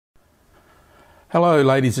Hello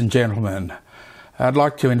ladies and gentlemen. I'd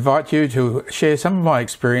like to invite you to share some of my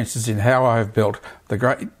experiences in how I have built the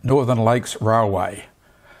Great Northern Lakes Railway.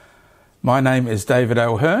 My name is David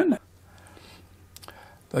O'Hearn.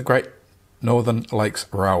 The Great Northern Lakes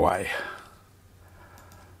Railway.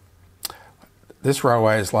 This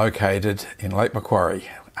railway is located in Lake Macquarie,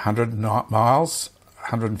 100 miles,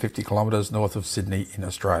 150 kilometres north of Sydney in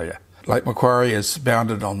Australia. Lake Macquarie is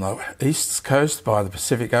bounded on the east coast by the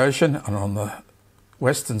Pacific Ocean and on the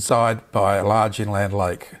western side by a large inland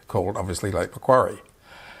lake called obviously Lake Macquarie.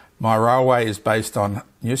 My railway is based on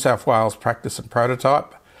New South Wales practice and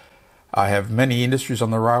prototype. I have many industries on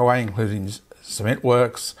the railway, including cement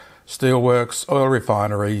works, steel works, oil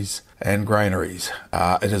refineries and granaries.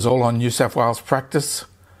 It is all on New South Wales practice.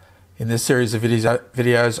 In this series of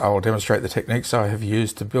videos I will demonstrate the techniques I have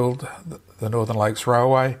used to build the Northern Lakes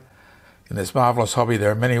Railway. In this marvellous hobby there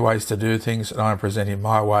are many ways to do things, and I am presenting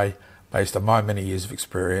my way based on my many years of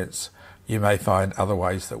experience. You may find other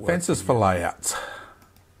ways that work. Fences for layouts.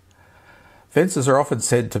 Fences are often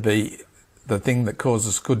said to be the thing that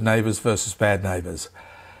causes good neighbours versus bad neighbours.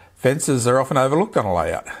 Fences are often overlooked on a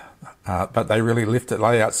layout, but they really lift at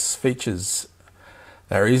layouts' features.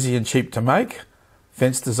 They're easy and cheap to make.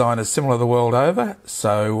 Fence design is similar the world over,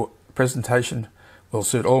 so presentation will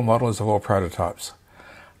suit all models of all prototypes.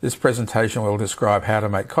 This presentation will describe how to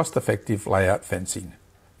make cost-effective layout fencing.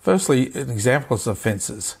 Firstly, examples of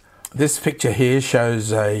fences. This picture here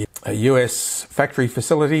shows a US factory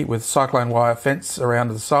facility with cyclone wire fence around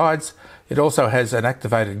the sides. It also has an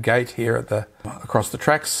activated gate here across the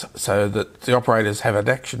tracks so that the operators have an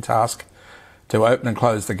action task to open and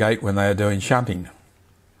close the gate when they are doing shunting.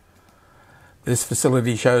 This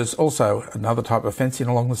facility shows also another type of fencing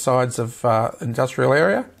along the sides of industrial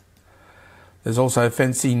area. There's also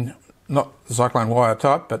fencing, not the cyclone wire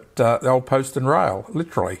type, but the old post and rail,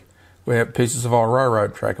 literally, where pieces of old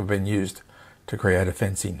railroad track have been used to create a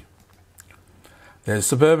fencing. There's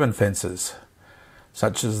suburban fences,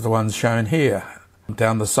 such as the ones shown here,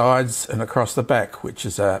 down the sides and across the back, which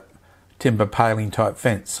is a timber paling type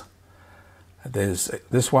fence. There's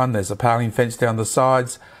this one, there's a paling fence down the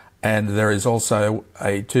sides, and there is also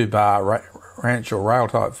a 2-bar ranch or rail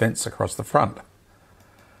type fence across the front.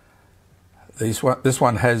 This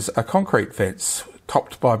one has a concrete fence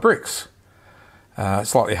topped by bricks.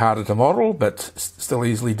 Slightly harder to model, but still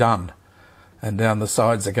easily done. And down the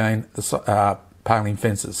sides again, the paling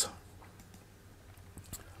fences.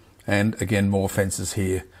 And again, more fences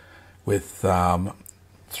here with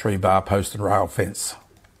 3-bar post and rail fence.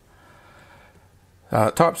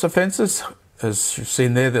 Types of fences, as you've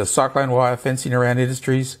seen there, there's cyclone wire fencing around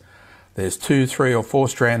industries. There's 2, 3 or 4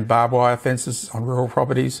 strand barbed wire fences on rural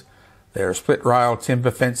properties. There are split rail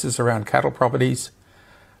timber fences around cattle properties,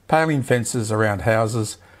 paling fences around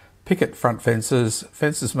houses, picket front fences,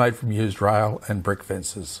 fences made from used rail and brick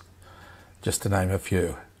fences, just to name a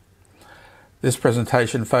few. This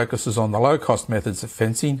presentation focuses on the low-cost methods of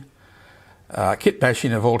fencing. Kit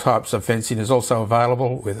bashing of all types of fencing is also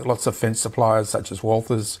available with lots of fence suppliers such as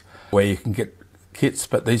Walthers, where you can get kits,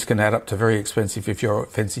 but these can add up to very expensive if you're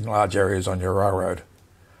fencing large areas on your railroad.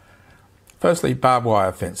 Firstly, barbed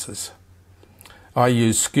wire fences. I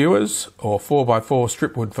use skewers or 4x4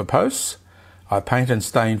 strip wood for posts. I paint and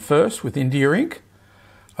stain first with India ink.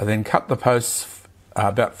 I then cut the posts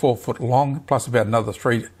about 4 foot long, plus about another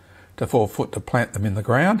 3 to 4 foot to plant them in the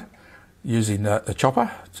ground, using a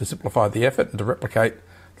chopper to simplify the effort and to replicate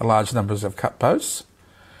the large numbers of cut posts.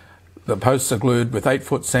 The posts are glued with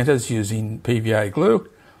 8-foot centres using PVA glue,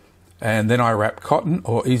 and then I wrap cotton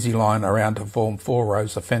or easy line around to form 4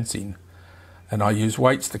 rows of fencing. And I use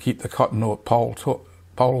weights to keep the cotton or pole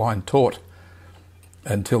line taut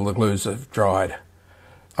until the glues have dried.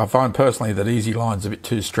 I find personally that easy line's a bit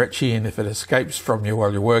too stretchy, and if it escapes from you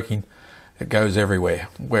while you're working, it goes everywhere,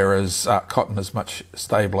 whereas cotton is much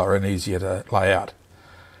stabler and easier to lay out.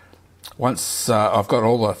 Once I've got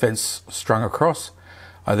all the fence strung across,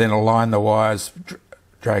 I then align the wires,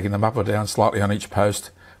 dragging them up or down slightly on each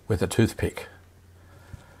post with a toothpick.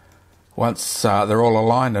 Once they're all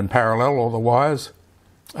aligned and parallel, all the wires,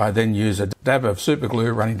 I then use a dab of super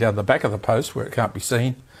glue running down the back of the post where it can't be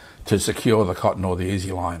seen to secure the cotton or the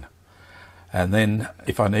easy line. And then,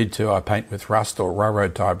 if I need to, I paint with rust or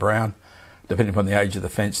railroad tie brown, depending upon the age of the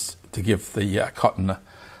fence, to give the cotton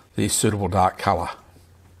the suitable dark colour.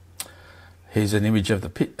 Here's an image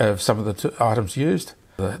of some of the items used.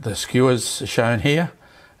 The skewers are shown here,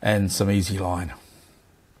 and some easy line.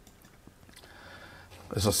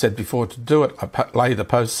 As I said before, to do it, I lay the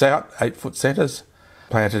posts out, 8-foot centres,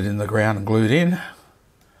 planted in the ground and glued in.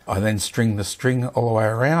 I then string the string all the way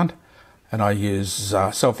around, and I use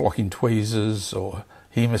self-locking tweezers or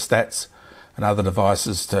hemostats and other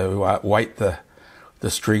devices to weight the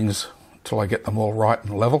strings till I get them all right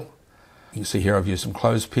and level. You can see here I've used some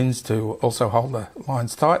clothespins to also hold the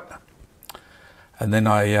lines tight, and then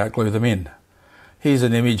I glue them in. Here's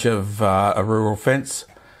an image of a rural fence.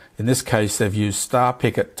 In this case they've used star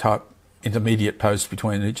picket type intermediate posts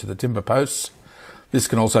between each of the timber posts. This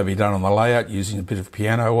can also be done on the layout using a bit of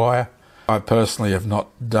piano wire. I personally have not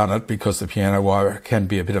done it because the piano wire can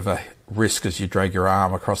be a bit of a risk as you drag your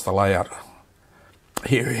arm across the layout.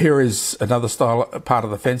 Here is another style, part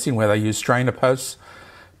of the fencing, where they use strainer posts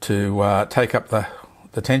to take up the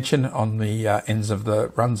tension on the ends of the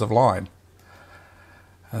runs of line.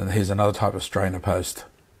 And here's another type of strainer post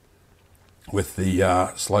with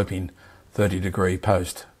the sloping 30-degree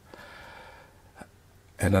post,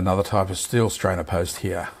 and another type of steel strainer post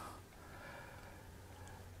here.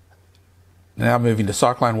 Now moving to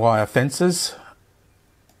cyclone wire fences.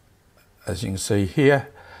 As you can see here,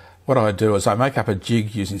 what I do is I make up a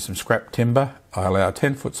jig using some scrap timber. I allow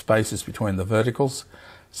 10-foot spaces between the verticals,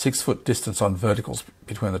 6-foot distance on verticals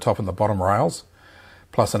between the top and the bottom rails,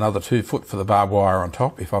 plus another 2 foot for the barbed wire on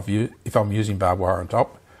top if I'm using barbed wire on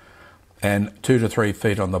top, and 2 to 3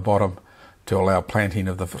 feet on the bottom to allow planting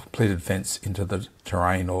of the completed fence into the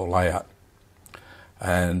terrain or layout.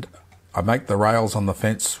 And I make the rails on the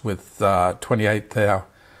fence with 28 thou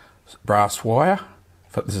brass wire.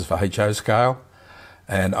 This is for HO scale,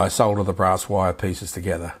 and I solder the brass wire pieces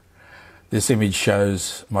together. This image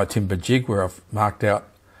shows my timber jig where I've marked out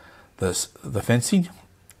the fencing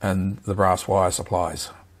and the brass wire supplies.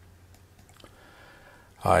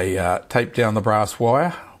 I tape down the brass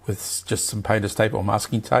wire with just some painter's tape or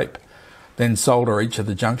masking tape, then solder each of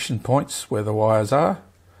the junction points where the wires are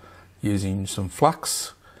using some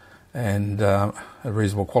flux and a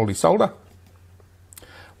reasonable quality solder.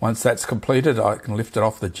 Once that's completed, I can lift it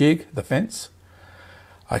off the jig, the fence.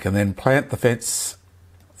 I can then plant the fence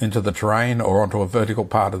into the terrain or onto a vertical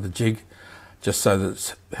part of the jig, just so that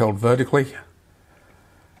it's held vertically.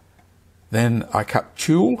 Then I cut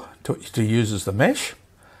tulle to use as the mesh.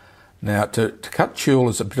 Now to cut tulle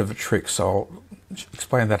is a bit of a trick, so I'll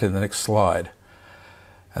explain that in the next slide.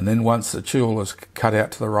 And then once the tulle is cut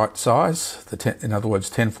out to the right size, in other words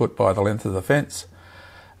 10 foot by the length of the fence,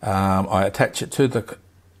 I attach it to the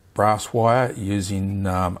brass wire using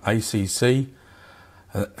ACC,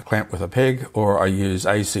 a clamp with a peg, or I use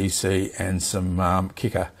ACC and some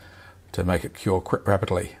kicker to make it cure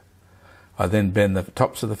rapidly. I then bend the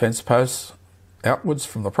tops of the fence posts outwards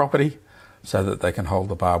from the property so that they can hold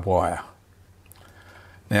the barbed wire.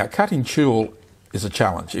 Now cutting tulle is a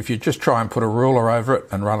challenge. If you just try and put a ruler over it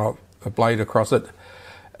and run a blade across it,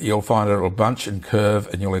 you'll find it'll bunch and curve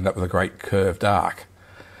and you'll end up with a great curved arc.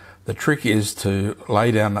 The trick is to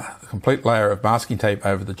lay down a complete layer of masking tape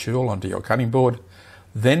over the tulle onto your cutting board,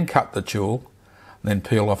 then cut the tulle, then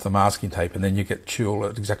peel off the masking tape, and then you get tulle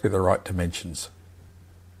at exactly the right dimensions.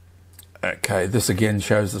 Okay, this again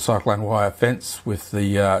shows the cyclone wire fence with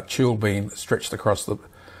the tulle being stretched across the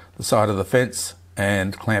side of the fence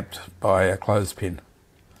and clamped by a clothespin.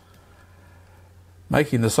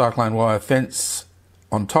 Making the cyclone wire fence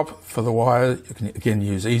on top for the wire, you can again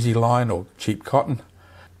use easy line or cheap cotton,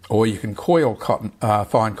 or you can coil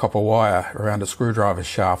fine copper wire around a screwdriver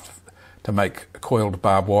shaft to make a coiled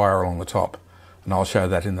barbed wire along the top, and I'll show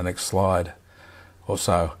that in the next slide or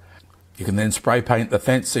so. You can then spray paint the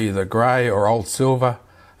fence either grey or old silver,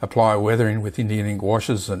 apply weathering with Indian ink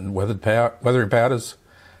washes and weathering powders,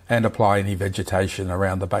 and apply any vegetation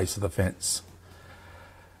around the base of the fence.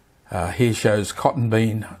 Here shows cotton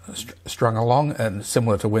being strung along, and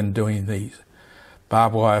similar to when doing the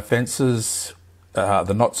barbed wire fences,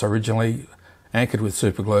 the knots originally anchored with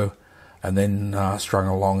super glue and then strung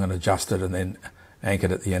along and adjusted and then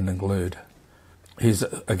anchored at the end and glued. Here's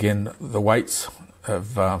again the weights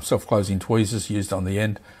of self-closing tweezers used on the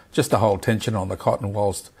end just to hold tension on the cotton,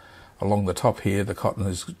 whilst along the top here the cotton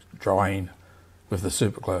is drying with the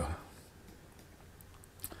super glue.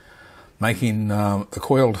 Making the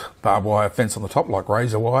coiled barbed wire fence on the top like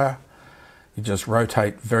razor wire, you just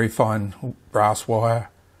rotate very fine brass wire,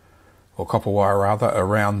 or copper wire rather,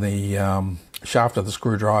 around the shaft of the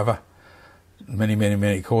screwdriver,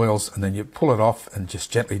 many coils, and then you pull it off and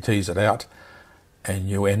just gently tease it out, and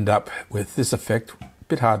you end up with this effect. A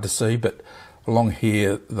bit hard to see, but along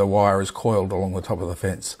here the wire is coiled along the top of the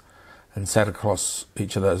fence and sat across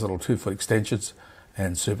each of those little 2-foot extensions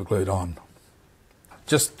and super glued on.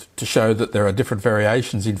 Just to show that there are different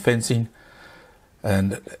variations in fencing,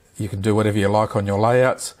 and you can do whatever you like on your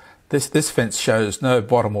layouts. This fence shows no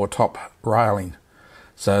bottom or top railing,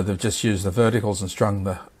 so they've just used the verticals and strung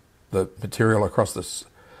the the material across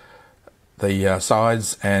the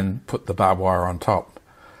sides and put the barbed wire on top.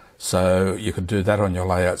 So you could do that on your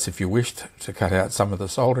layouts if you wished to cut out some of the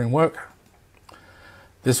soldering work.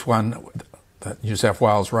 This one, the New South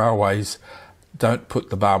Wales Railways don't put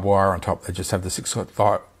the barbed wire on top. They just have the 6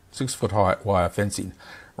 foot high wire fencing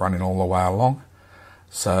running all the way along.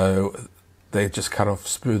 So they just cut off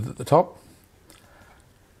smooth at the top.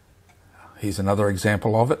 Here's another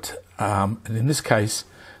example of it. And in this case,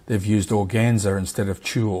 they've used organza instead of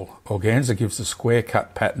tulle. Organza gives a square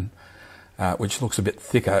cut pattern, which looks a bit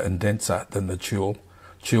thicker and denser than the tulle.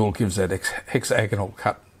 Tulle gives that hexagonal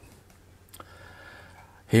cut.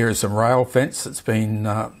 Here is some rail fence that's been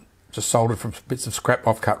just soldered from bits of scrap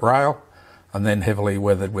off-cut rail and then heavily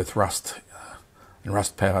weathered with rust and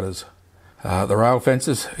rust powders. The rail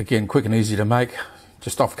fences, again, quick and easy to make.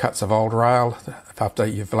 Just off-cuts of old rail. After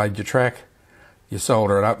you've laid your track, you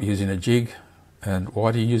solder it up using a jig. And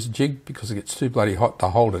why do you use a jig? Because it gets too bloody hot to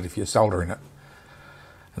hold it if you're soldering it.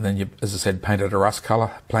 And then you, as I said, paint it a rust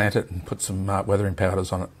colour, plant it and put some weathering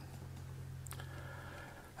powders on it.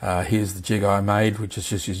 Here's the jig I made, which is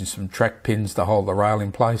just using some track pins to hold the rail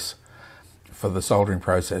in place for the soldering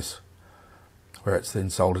process, where it's then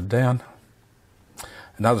soldered down.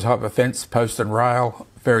 Another type of fence, post and rail,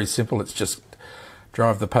 very simple. It's just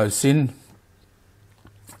drive the posts in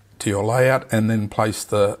to your layout and then place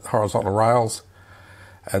the horizontal rails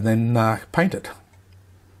and then paint it.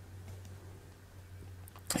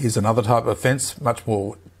 Here's another type of fence, much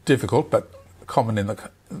more difficult but common in the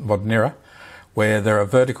modern era, where there are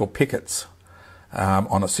vertical pickets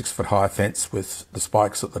on a 6 foot high fence with the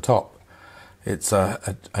spikes at the top. It's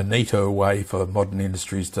a neater way for modern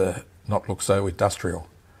industries to not look so industrial.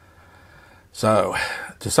 So,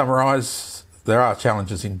 to summarise, there are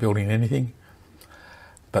challenges in building anything,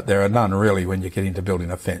 but there are none really when you get into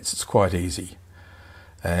building a fence. It's quite easy.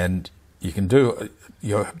 And you can do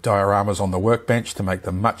your dioramas on the workbench to make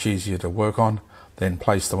them much easier to work on, then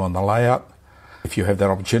place them on the layout if you have that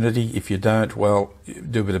opportunity. If you don't, well,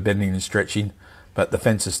 do a bit of bending and stretching, but the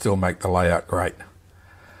fences still make the layout great.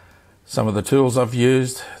 Some of the tools I've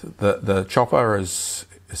used, the chopper is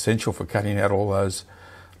essential for cutting out all those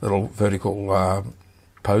little vertical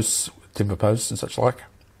posts, timber posts and such like.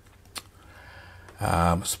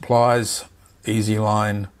 Supplies, Easy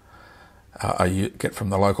Line, I get from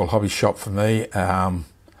the local hobby shop for me.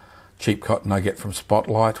 Cheap cotton I get from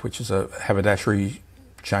Spotlight, which is a haberdashery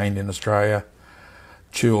chain in Australia.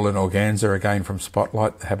 Tulle and organza again from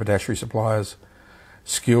Spotlight, the haberdashery suppliers.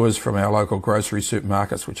 Skewers from our local grocery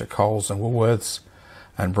supermarkets, which are Coles and Woolworths.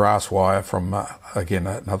 And brass wire from, again,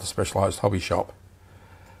 another specialised hobby shop.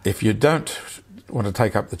 If you don't want to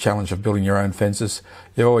take up the challenge of building your own fences,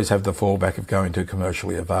 you always have the fallback of going to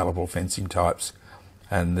commercially available fencing types.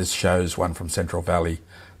 And this shows one from Central Valley.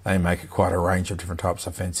 They make quite a range of different types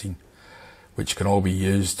of fencing, which can all be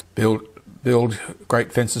used. Build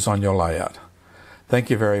great fences on your layout. Thank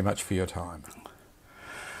you very much for your time.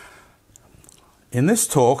 In this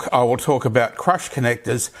talk, I will talk about crush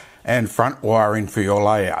connectors and front wiring for your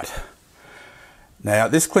layout. Now,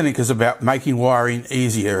 this clinic is about making wiring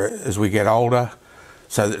easier as we get older,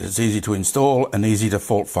 so that it's easy to install and easy to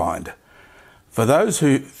fault find. For those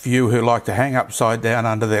of you who like to hang upside down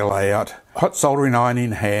under their layout, hot soldering iron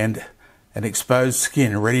in hand and exposed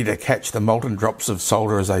skin ready to catch the molten drops of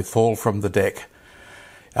solder as they fall from the deck,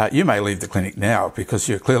 you may leave the clinic now because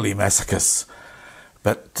you're clearly masochists.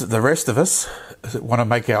 But the rest of us want to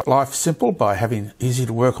make our life simple by having easy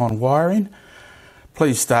to work on wiring.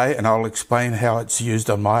 Please stay and I'll explain how it's used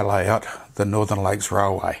on my layout, the Northern Lakes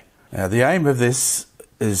Railway. Now, the aim of this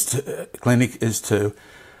clinic is to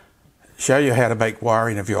show you how to make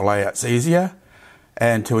wiring of your layouts easier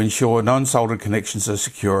and to ensure non-soldered connections are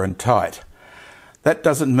secure and tight. That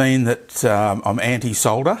doesn't mean that I'm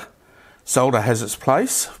anti-solder. Solder has its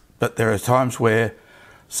place, but there are times where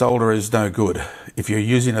solder is no good. If you're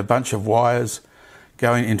using a bunch of wires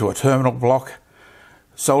going into a terminal block,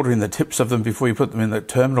 soldering the tips of them before you put them in the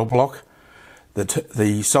terminal block,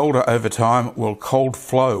 the solder over time will cold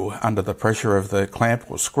flow under the pressure of the clamp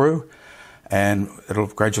or screw, and it'll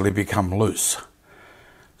gradually become loose.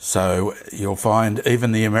 So you'll find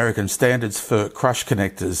even the American standards for crush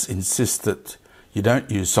connectors insist that you don't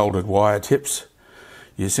use soldered wire tips.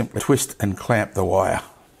 You simply twist and clamp the wire.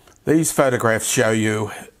 These photographs show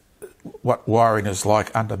you what wiring is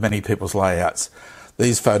like under many people's layouts.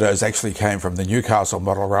 These photos actually came from the Newcastle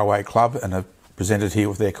Model Railway Club and are presented here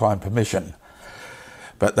with their kind permission.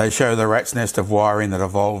 But they show the rat's nest of wiring that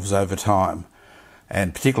evolves over time,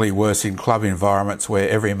 and particularly worse in club environments where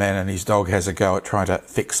every man and his dog has a go at trying to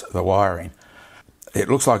fix the wiring. It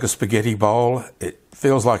looks like a spaghetti bowl. It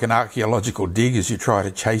feels like an archaeological dig as you try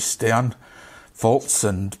to chase down faults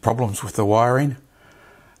and problems with the wiring,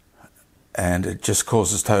 and it just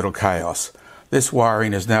causes total chaos. This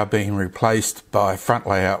wiring is now being replaced by front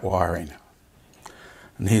layout wiring,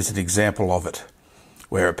 and here's an example of it,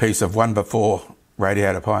 where a piece of 1x4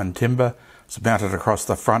 radiator pine timber is mounted across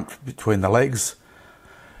the front between the legs,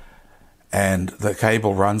 and the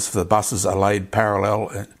cable runs for the buses are laid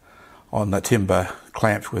parallel on the timber,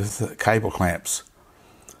 clamped with cable clamps.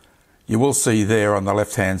 You will see there on the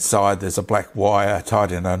left hand side there's a black wire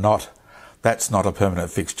tied in a knot. That's not a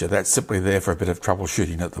permanent fixture, that's simply there for a bit of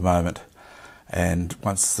troubleshooting at the moment, and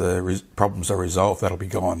once the problems are resolved that'll be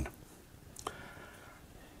gone.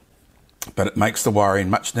 But it makes the wiring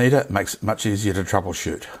much neater, it makes it much easier to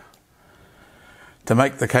troubleshoot. To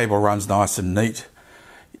make the cable runs nice and neat,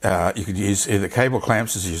 you could use either cable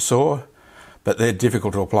clamps as you saw, but they're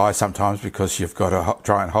difficult to apply sometimes because you've got to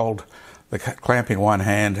try and hold the clamp in one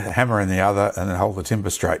hand, hammer in the other, and then hold the timber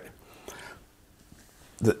straight.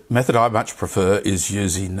 The method I much prefer is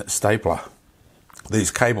using stapler.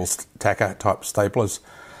 These cable tacker type staplers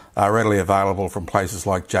are readily available from places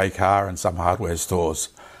like Jaycar and some hardware stores,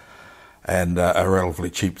 and are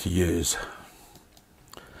relatively cheap to use.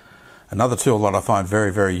 Another tool that I find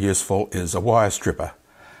very, very useful is a wire stripper.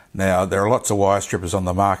 Now, there are lots of wire strippers on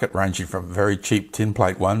the market, ranging from very cheap tin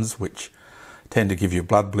plate ones, which tend to give you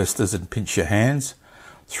blood blisters and pinch your hands,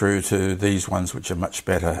 through to these ones which are much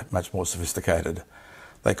better, much more sophisticated.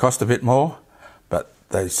 They cost a bit more, but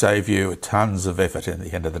they save you tons of effort in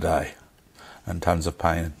the end of the day, and tons of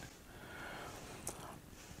pain.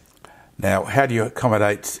 Now, how do you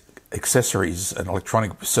accommodate accessories and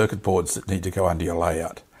electronic circuit boards that need to go under your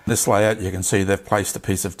layout? In this layout, you can see they've placed a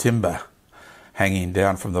piece of timber hanging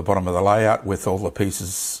down from the bottom of the layout with all the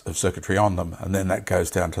pieces of circuitry on them, and then that goes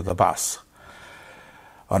down to the bus.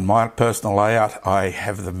 On my personal layout, I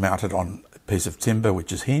have them mounted on a piece of timber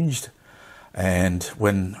which is hinged, and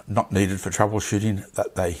when not needed for troubleshooting,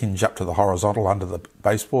 that they hinge up to the horizontal under the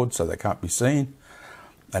baseboard so they can't be seen,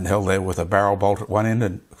 and held there with a barrel bolt at one end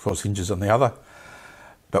and of course hinges on the other.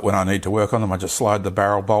 But when I need to work on them, I just slide the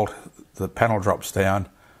barrel bolt, the panel drops down,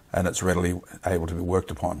 and it's readily able to be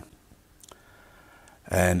worked upon.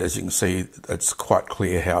 And as you can see, it's quite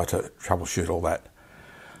clear how to troubleshoot all that.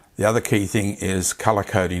 The other key thing is colour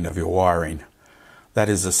coding of your wiring. That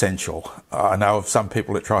is essential. I know of some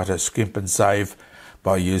people that try to skimp and save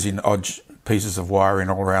by using odd pieces of wiring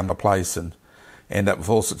all around the place and end up with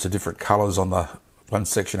all sorts of different colours on the one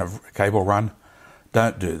section of cable run.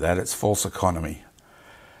 Don't do that, it's false economy.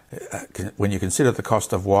 When you consider the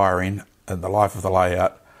cost of wiring and the life of the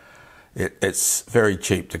layout, it's very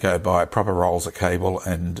cheap to go buy proper rolls of cable,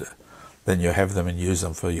 and then you have them and use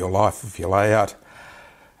them for your life of your layout.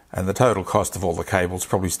 And the total cost of all the cables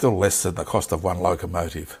probably still less than the cost of one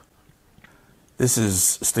locomotive. This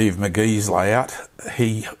is Steve McGee's layout.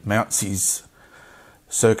 He mounts his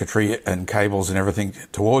circuitry and cables and everything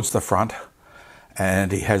towards the front,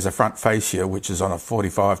 and he has a front fascia which is on a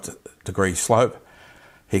 45-degree slope.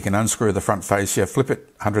 He can unscrew the front fascia, flip it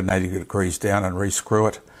 180 degrees down and rescrew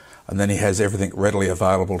it, and then he has everything readily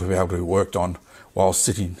available to be able to be worked on while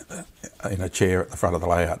sitting in a chair at the front of the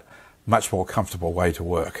layout. Much more comfortable way to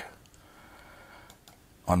work.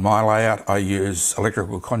 On my layout, I use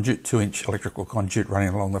electrical conduit, 2-inch electrical conduit running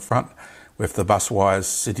along the front with the bus wires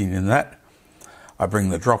sitting in that. I bring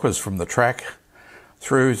the droppers from the track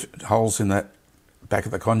through holes in that back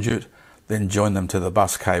of the conduit, then join them to the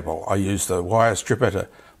bus cable. I use the wire stripper to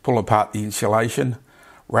pull apart the insulation,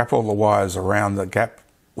 wrap all the wires around the gap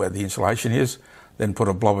where the insulation is, then put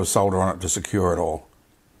a blob of solder on it to secure it all.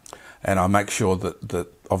 And I make sure that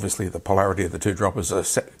obviously the polarity of the two droppers are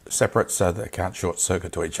separate so they can't short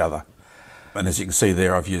circuit to each other. And as you can see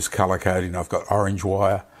there, I've used colour coding. I've got orange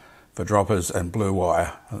wire for droppers and blue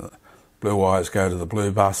wire. Blue wires go to the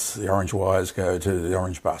blue bus, the orange wires go to the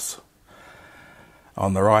orange bus.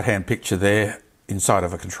 On the right hand picture there, inside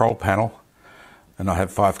of a control panel, and I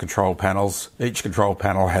have 5 control panels. Each control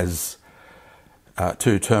panel has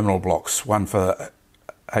 2 terminal blocks, one for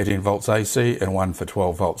 18 volts AC and one for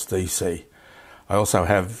 12 volts DC. I also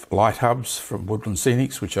have light hubs from Woodland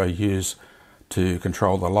Scenics, which I use to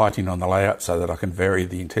control the lighting on the layout so that I can vary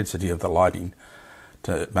the intensity of the lighting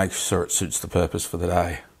to make sure it suits the purpose for the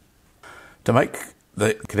day. To make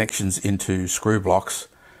the connections into screw blocks,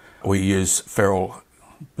 we use ferrule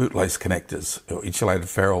bootlace connectors, or insulated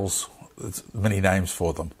ferrules. There's many names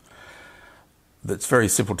for them. It's very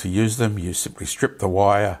simple to use them. You simply strip the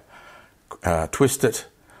wire, twist it,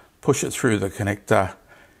 push it through the connector,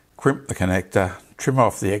 crimp the connector, trim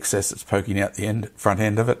off the excess that's poking out the front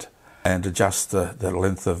end of it, and adjust the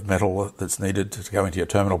length of metal that's needed to go into your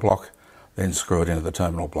terminal block, then screw it into the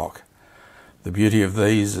terminal block. The beauty of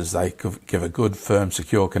these is they give a good, firm,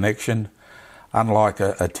 secure connection. Unlike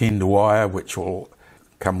a tinned wire, which will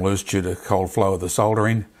come loose due to cold flow of the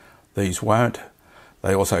soldering, these won't.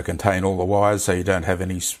 They also contain all the wires, so you don't have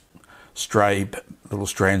any stray little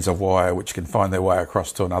strands of wire which can find their way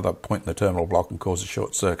across to another point in the terminal block and cause a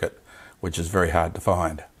short circuit, which is very hard to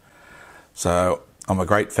find. So I'm a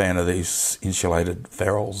great fan of these insulated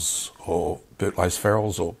ferrules or bootlace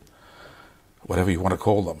ferrules or whatever you want to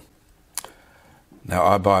call them. Now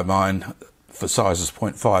I buy mine for sizes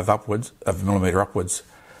 0.5 upwards, of millimetre upwards,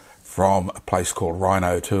 from a place called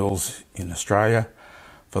Rhino Tools in Australia.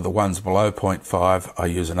 For the ones below 0.5, I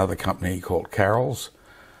use another company called Carroll's,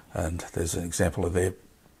 and there's an example of their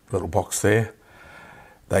little box there.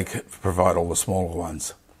 They provide all the smaller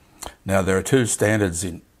ones. Now there are two standards,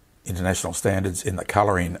 international standards, in the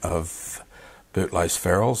colouring of bootlace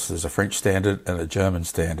ferrules. There's a French standard and a German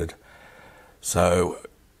standard. So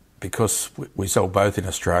because we sell both in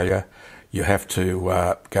Australia, you have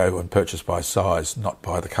to go and purchase by size, not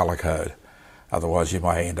by the colour code. Otherwise you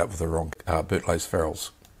may end up with the wrong bootlace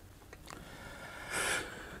ferrules.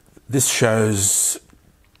 This shows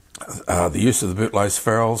the use of the bootlace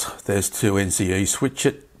ferrules. There's two NCE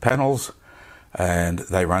switch-it panels, and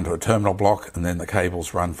they run to a terminal block, and then the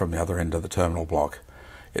cables run from the other end of the terminal block.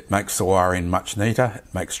 It makes the wiring much neater.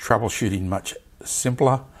 It makes troubleshooting much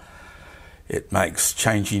simpler. It makes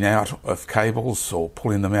changing out of cables or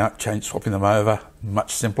pulling them out, swapping them over,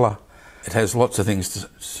 much simpler. It has lots of things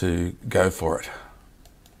to go for it.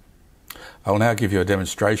 I will now give you a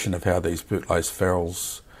demonstration of how these bootlace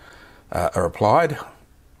ferrules are applied.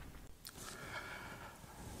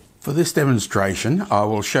 For this demonstration, I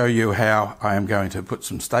will show you how I am going to put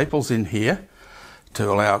some staples in here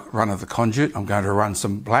to allow run of the conduit. I'm going to run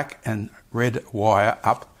some black and red wire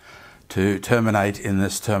up to terminate in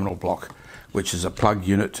this terminal block, which is a plug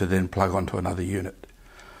unit to then plug onto another unit.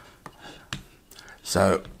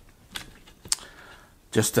 So,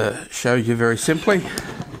 just to show you very simply,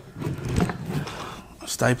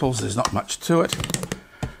 staples, there's not much to it.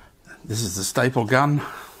 This is the staple gun.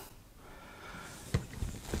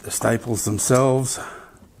 The staples themselves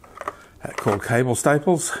are called cable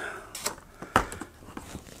staples.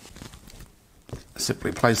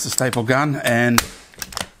 Simply place the staple gun and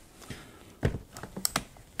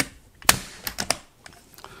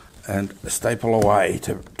staple away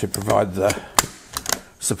to provide the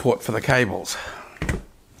support for the cables.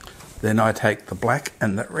 Then I take the black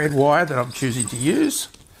and the red wire that I'm choosing to use.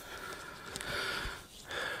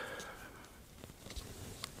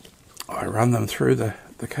 I run them through the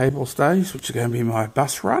cable stays, which are going to be my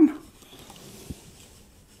bus run.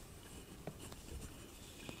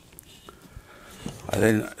 I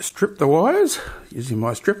then strip the wires using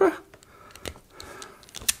my stripper.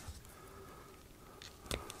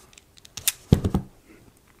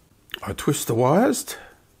 I twist the wires.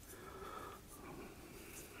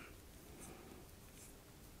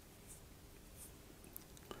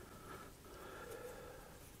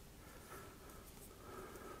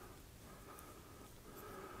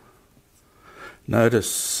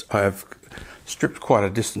 Notice I have stripped quite a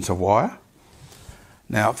distance of wire.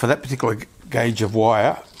 Now for that particular gauge of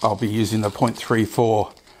wire, I'll be using the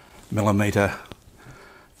 0.34 millimetre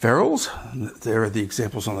ferrules. There are the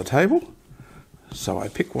examples on the table. So I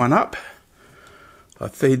pick one up, I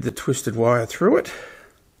feed the twisted wire through it.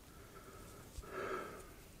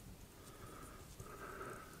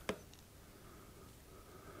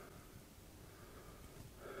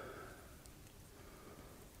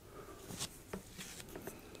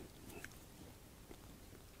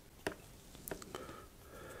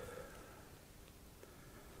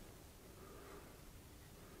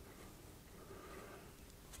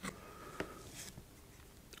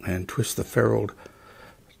 And twist the ferrule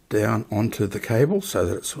down onto the cable so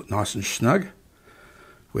that it's nice and snug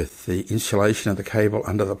with the insulation of the cable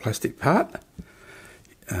under the plastic part.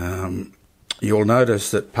 You'll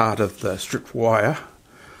notice that part of the stripped wire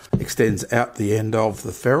extends out the end of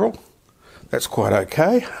the ferrule. That's quite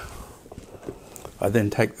okay. I then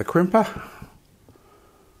take the crimper,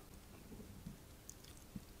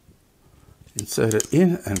 insert it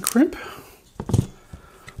in and crimp.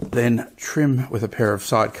 Then trim with a pair of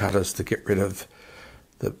side cutters to get rid of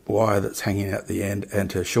the wire that's hanging out the end and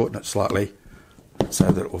to shorten it slightly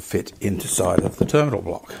so that it will fit inside of the terminal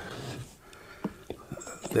block.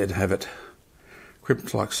 Then have it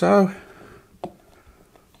crimped like so.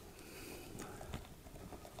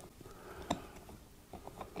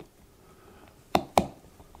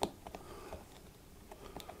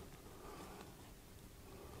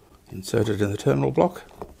 insert it in the terminal block.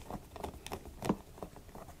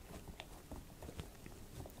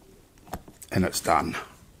 And it's done.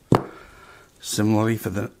 Similarly for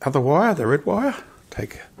the other wire, the red wire,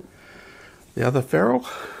 take the other ferrule,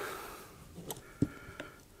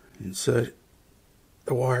 insert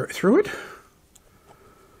the wire through it,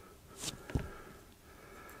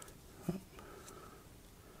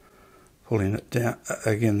 pulling it down,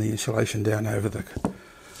 again the insulation down over the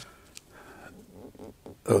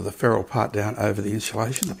ferrule part down over the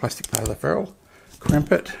insulation, the plastic part of the ferrule,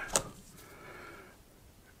 crimp it,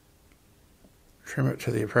 trim it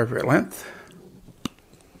to the appropriate length,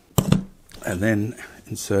 and then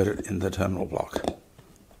insert it in the terminal block.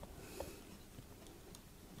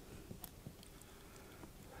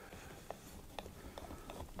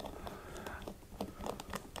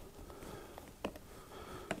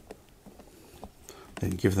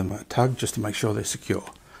 Then give them a tug just to make sure they're secure.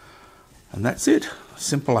 And that's it,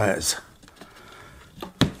 simple as.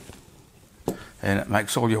 And it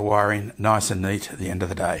makes all your wiring nice and neat at the end of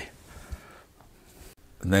the day.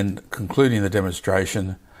 And then concluding the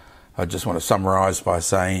demonstration, I just want to summarise by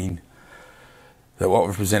saying that what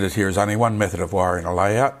we've presented here is only one method of wiring a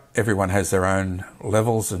layout. Everyone has their own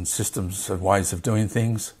levels and systems and ways of doing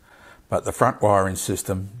things, but the front wiring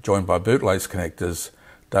system, joined by bootlace connectors,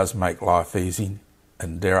 does make life easy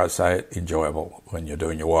and, dare I say it, enjoyable when you're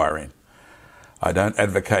doing your wiring. I don't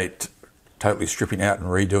advocate totally stripping out and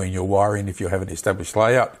redoing your wiring if you have an established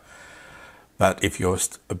layout, but if you're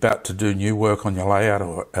about to do new work on your layout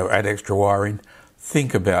or add extra wiring,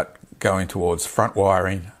 think about going towards front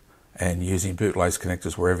wiring and using bootlace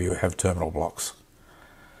connectors wherever you have terminal blocks.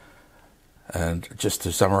 And just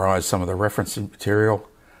to summarise some of the referencing material,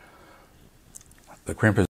 the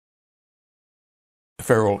crimpers,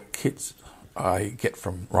 ferrule kits I get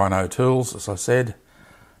from Rhino Tools, as I said,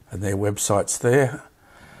 and their website's there.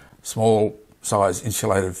 Small size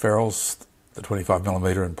insulated ferrules, the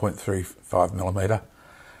 25mm and 0.35mm,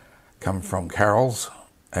 come from Carroll's,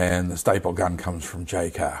 and the staple gun comes from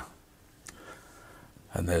Jaycar.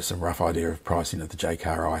 And there's some rough idea of pricing of the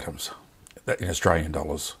Jaycar items in Australian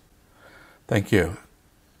dollars. Thank you.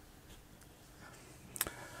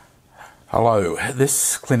 Hello,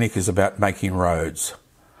 this clinic is about making roads.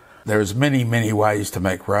 There's many ways to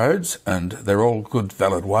make roads, and they're all good,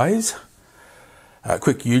 valid ways. A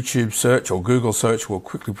quick YouTube search or Google search will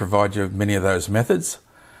quickly provide you with many of those methods.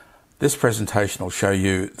 This presentation will show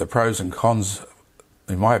you the pros and cons,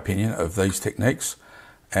 in my opinion, of these techniques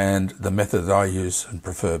and the method that I use and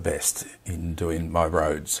prefer best in doing my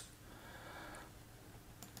roads.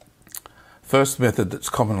 First method that's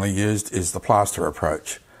commonly used is the plaster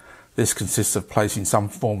approach. This consists of placing some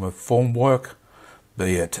form of formwork,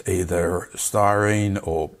 be it either styrene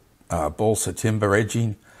or balsa timber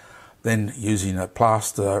edging, then using a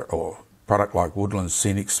plaster or product like Woodland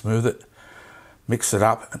Scenic Smooth It, mix it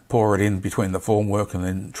up and pour it in between the formwork and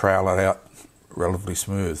then trowel it out relatively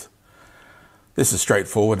smooth. This is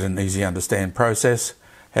straightforward and easy to understand process.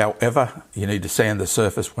 However, you need to sand the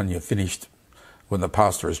surface when you're finished, when the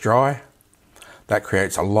plaster is dry. That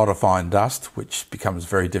creates a lot of fine dust, which becomes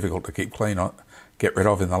very difficult to keep clean on, get rid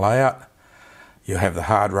of in the layout. You have the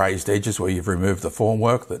hard raised edges where you've removed the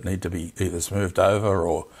formwork that need to be either smoothed over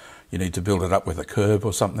or you need to build it up with a curb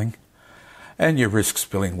or something. And you risk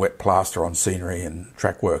spilling wet plaster on scenery and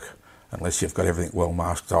track work unless you've got everything well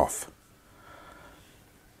masked off.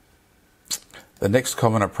 The next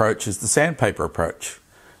common approach is the sandpaper approach,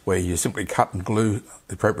 where you simply cut and glue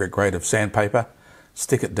the appropriate grade of sandpaper,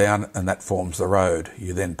 stick it down, and that forms the road.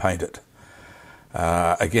 You then paint it.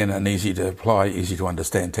 Again, an easy to apply, easy to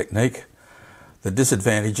understand technique. The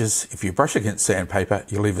disadvantages, if you brush against sandpaper,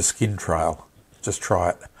 you leave a skin trail. Just try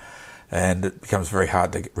it. And it becomes very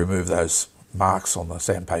hard to remove those marks on the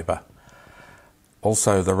sandpaper.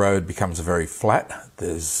 Also, the road becomes very flat.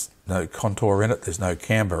 There's no contour in it, there's no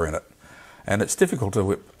camber in it. And it's difficult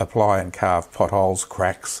to apply and carve potholes,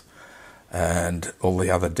 cracks, and all the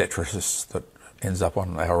other detritus that ends up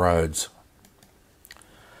on our roads.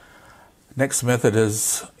 Next method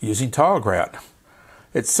is using tile grout.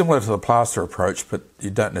 It's similar to the plaster approach, but you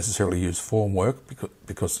don't necessarily use formwork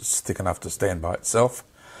because it's thick enough to stand by itself.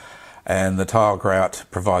 And the tile grout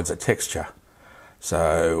provides a texture.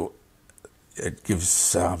 So it gives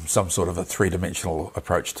some sort of a three-dimensional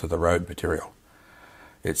approach to the road material.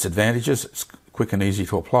 Its advantages, it's quick and easy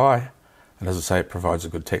to apply, and as I say, it provides a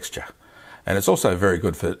good texture. And it's also very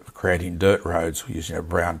good for creating dirt roads using a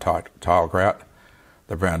brown tile grout.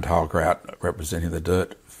 The brown tile grout representing the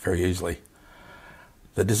dirt very easily.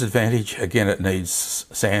 The disadvantage, again, it needs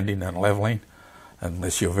sanding and levelling,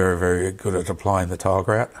 unless you're very good at applying the tile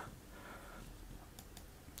grout.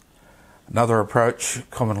 Another approach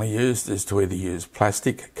commonly used is to either use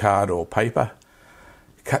plastic, card or paper.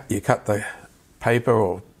 You cut the paper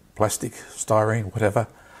or plastic, styrene, whatever,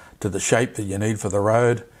 to the shape that you need for the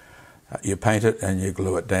road. You paint it and you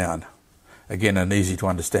glue it down. Again, an easy to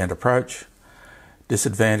understand approach.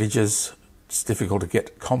 Disadvantages: it's difficult to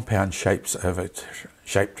get compound shapes over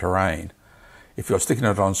shaped terrain. If you're sticking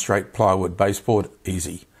it on straight plywood baseboard,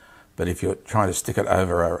 easy. But if you're trying to stick it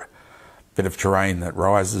over a bit of terrain that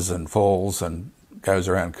rises and falls and goes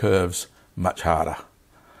around curves, much harder.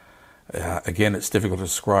 Again, it's difficult to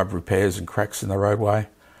describe repairs and cracks in the roadway,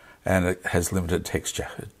 and it has limited texture.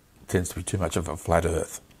 It tends to be too much of a flat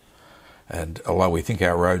earth. And although we think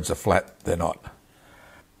our roads are flat, they're not.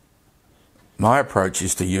 My approach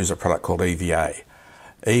is to use a product called EVA.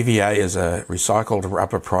 EVA is a recycled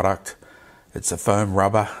rubber product. It's a foam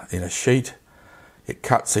rubber in a sheet. It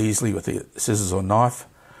cuts easily with the scissors or knife.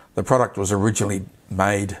 The product was originally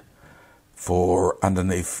made for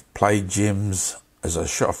underneath play gyms as a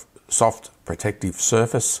soft protective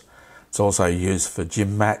surface. It's also used for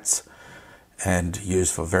gym mats and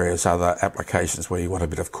used for various other applications where you want a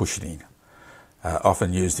bit of cushioning.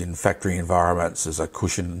 Often used in factory environments as a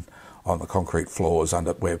cushion on the concrete floors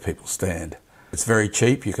under where people stand. It's very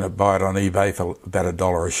cheap. You can buy it on eBay for about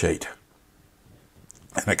 $1 a sheet.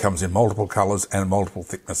 And it comes in multiple colours and multiple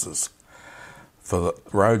thicknesses. For the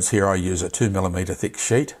roads here, I use a 2mm thick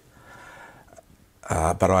sheet,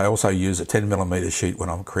 but I also use a 10mm sheet when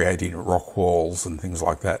I'm creating rock walls and things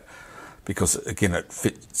like that, because again, it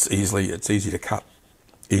fits easily, it's easy to cut,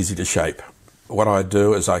 easy to shape. What I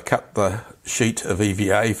do is I cut the sheet of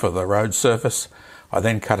EVA for the road surface. I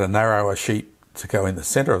then cut a narrower sheet to go in the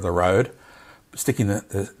centre of the road, sticking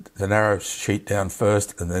the narrow sheet down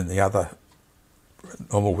first and then the other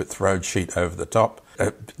normal width road sheet over the top.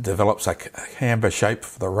 It develops a camber shape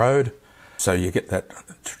for the road, so you get that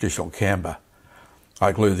traditional camber.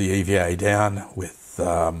 I glue the EVA down with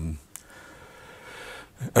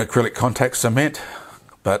acrylic contact cement,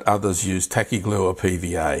 but others use tacky glue or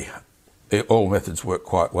PVA. All methods work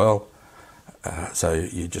quite well, so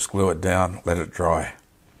you just glue it down, let it dry.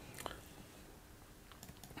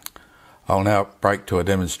 I'll now break to a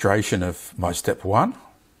demonstration of my step one.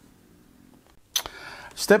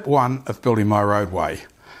 Step one of building my roadway.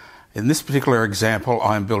 In this particular example,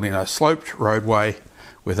 I'm building a sloped roadway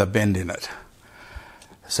with a bend in it.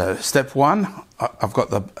 So step one, I've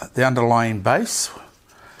got the underlying base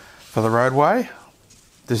for the roadway.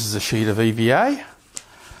 This is a sheet of EVA.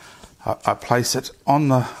 I place it on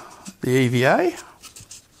the EVA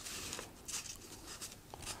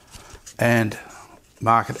and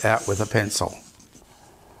mark it out with a pencil.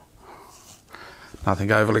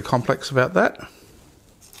 Nothing overly complex about that.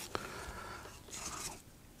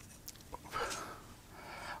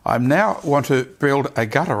 I now want to build a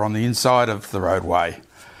gutter on the inside of the roadway.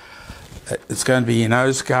 It's going to be in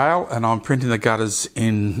O scale, and I'm printing the gutters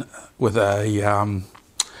in with a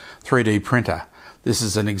 3D printer. This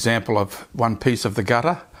is an example of one piece of the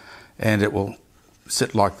gutter, and it will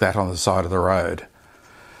sit like that on the side of the road.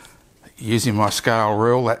 Using my scale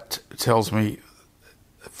rule, that tells me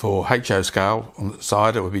for HO scale on the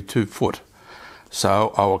side it would be 2 foot.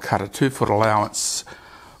 So I will cut a 2 foot allowance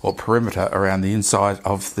or perimeter around the inside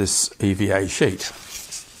of this EVA sheet.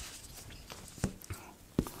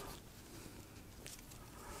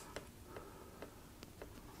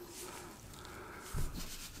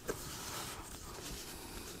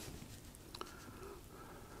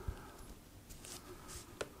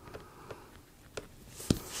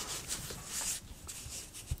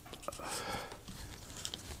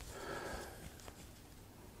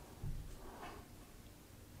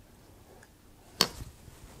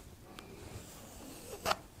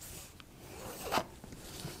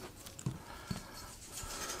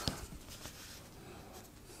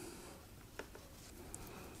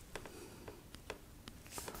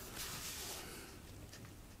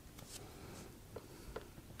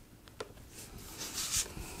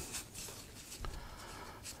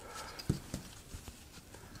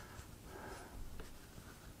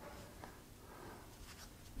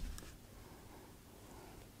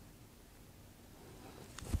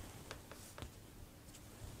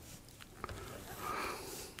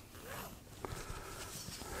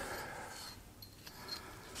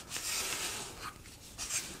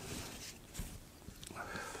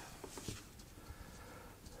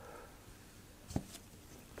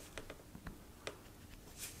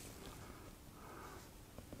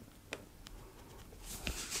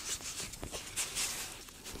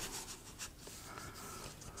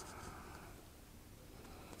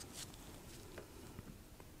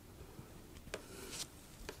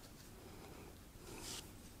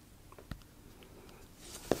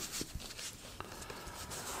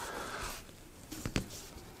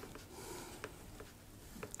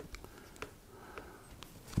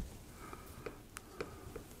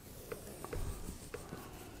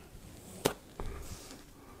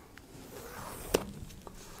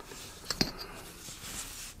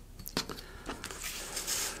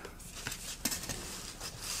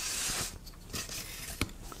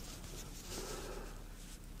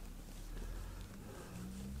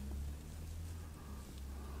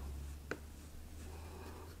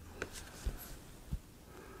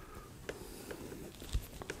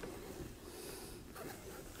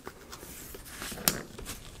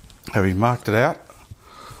 Having marked it out,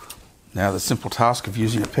 now the simple task of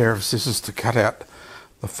using a pair of scissors to cut out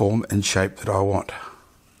the form and shape that I want.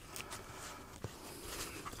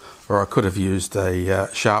 Or I could have used a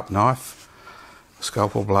sharp knife, a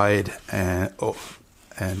scalpel blade, and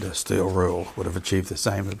a steel rule would have achieved the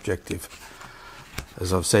same objective.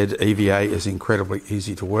 As I've said, EVA is incredibly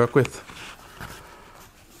easy to work with.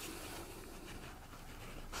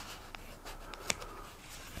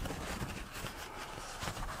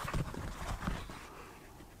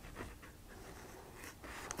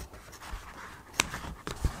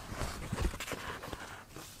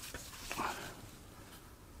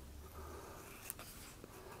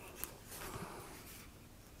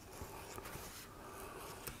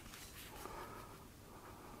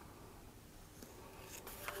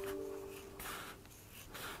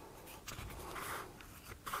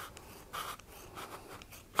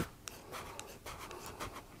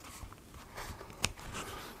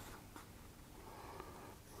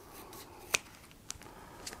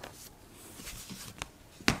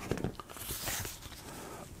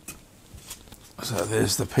 So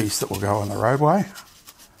there's the piece that will go on the roadway.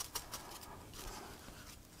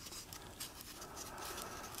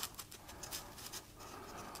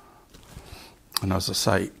 And as I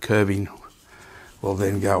say, curbing will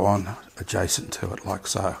then go on adjacent to it like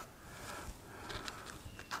so.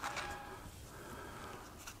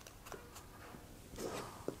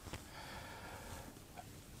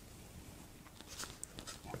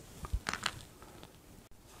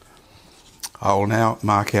 I will now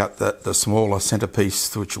mark out the smaller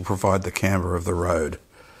centrepiece which will provide the camber of the road,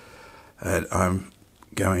 and I'm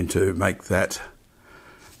going to make that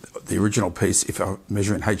the original piece. If I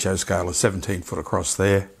measure in HO scale, is 17 foot across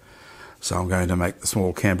there, so I'm going to make the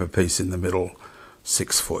small camber piece in the middle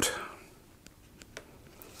 6 foot.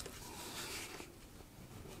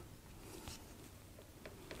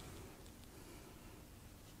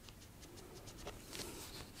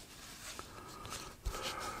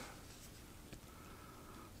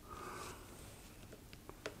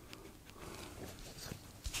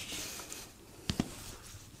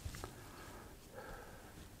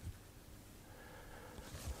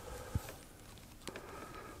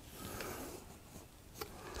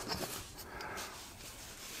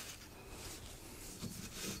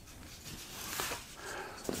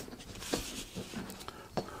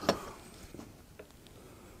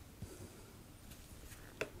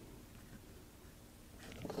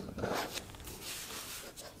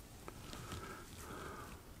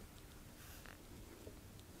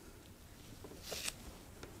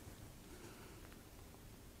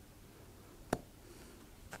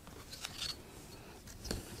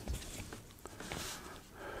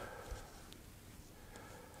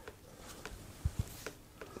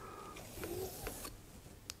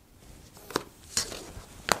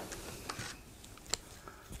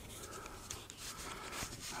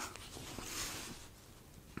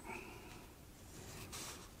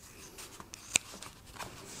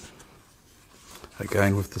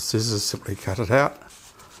 Again, with the scissors, simply cut it out.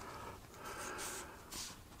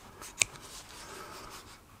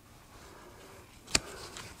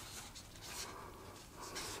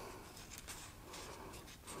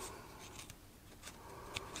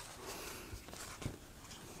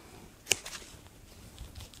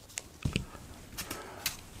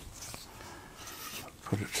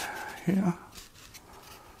 Put it here.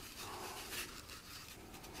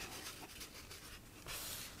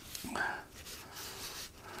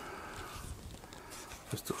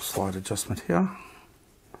 Just do a slight adjustment here.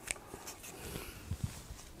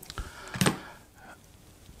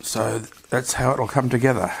 So that's how it'll come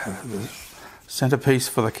together. The centrepiece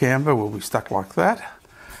for the camber will be stuck like that.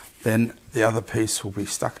 Then the other piece will be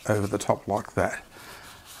stuck over the top like that.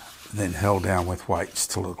 Then held down with weights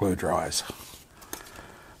till the glue dries.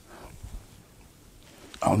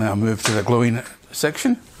 I'll now move to the gluing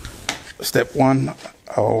section. Step one,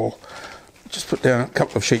 I'll just put down a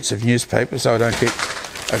couple of sheets of newspaper so I don't get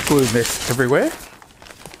a glue mess everywhere.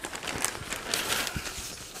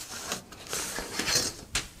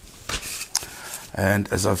 And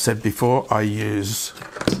as I've said before, I use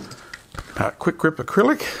quick grip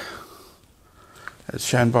acrylic as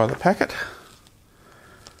shown by the packet.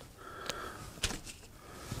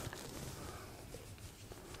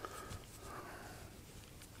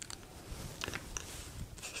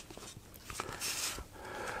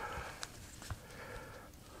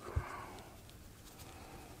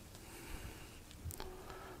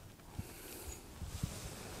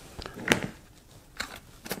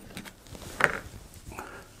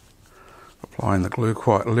 Applying the glue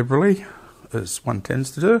quite liberally, as one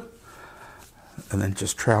tends to do, and then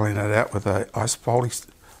just troweling it out with a ice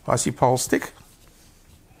icy pole stick.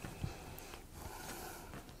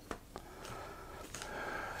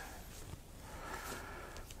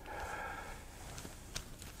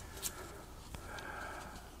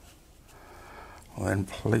 I'll then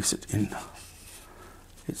place it in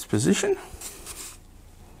its position.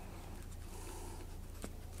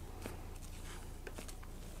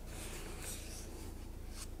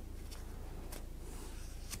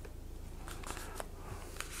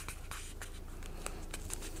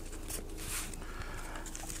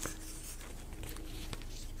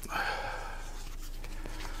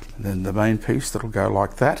 And then the main piece that'll go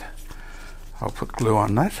like that, I'll put glue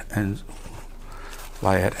on that and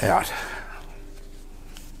lay it out.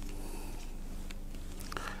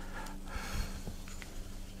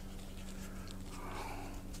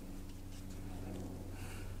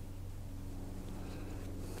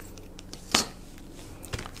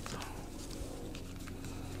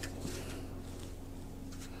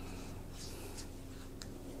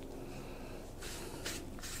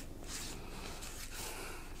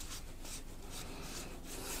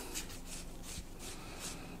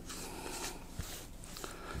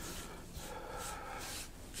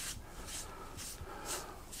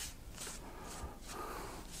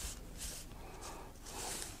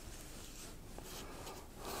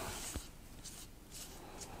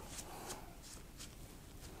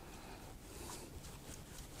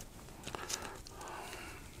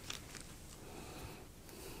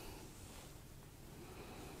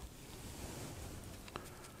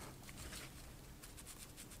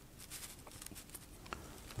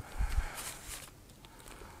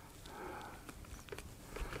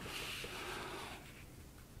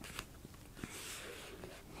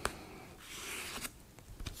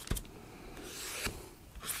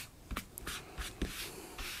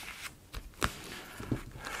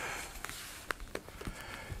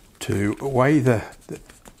 To weigh the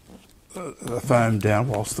foam down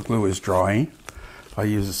whilst the glue is drying, I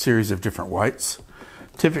use a series of different weights.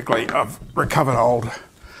 Typically, I've recovered old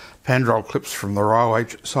Pandrol clips from the railway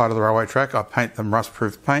side of the railway track. I paint them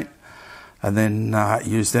rust-proof paint and then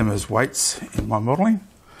use them as weights in my modelling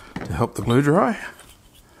to help the glue dry.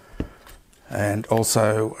 And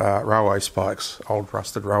also railway spikes, old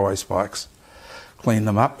rusted railway spikes. Clean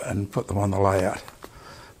them up and put them on the layout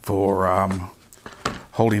for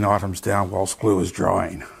holding items down whilst glue is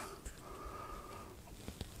drying.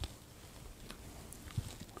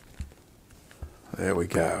 There we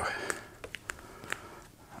go.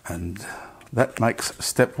 And that makes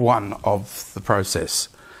step one of the process.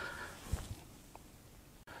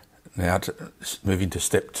 Now moving to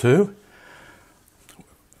step two.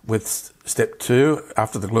 With step two,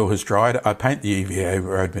 after the glue has dried, I paint the EVA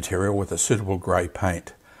road material with a suitable grey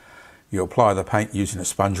paint. You apply the paint using a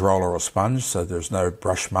sponge roller or sponge so there's no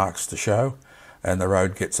brush marks to show, and the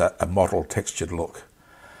road gets a mottled textured look.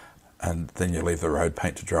 And then you leave the road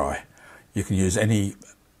paint to dry. You can use any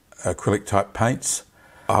acrylic type paints.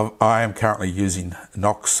 I am currently using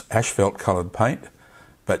Knox asphalt coloured paint,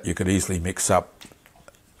 but you could easily mix up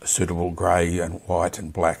suitable grey and white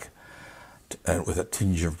and black with a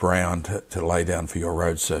tinge of brown to lay down for your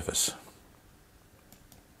road surface.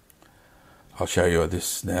 I'll show you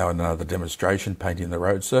this now in another demonstration, painting the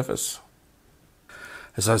road surface.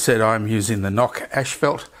 As I said, I'm using the Knox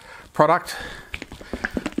asphalt product.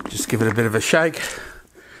 Just give it a bit of a shake.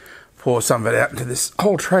 Pour some of it out into this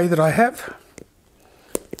whole tray that I have.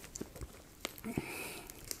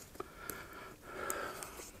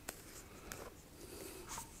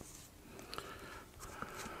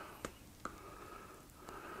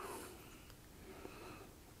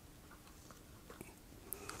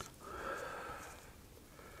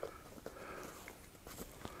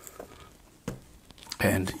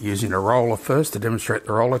 And using a roller first to demonstrate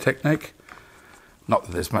the roller technique. Not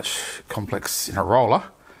that there's much complex in a roller,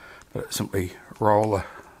 but simply roll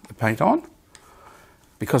the paint on.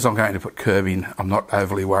 Because I'm going to put curbing, I'm not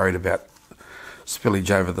overly worried about spillage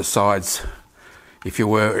over the sides. If you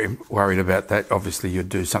were worried about that, obviously you'd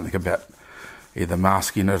do something about either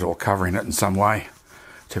masking it or covering it in some way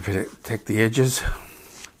to protect the edges.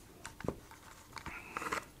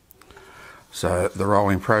 So the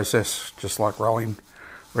rolling process, just like rolling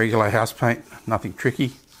regular house paint, nothing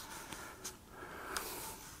tricky.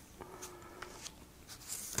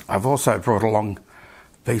 I've also brought along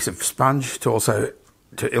a piece of sponge to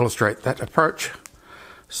illustrate that approach.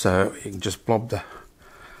 So you can just blob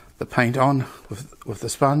the paint on with the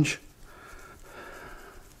sponge,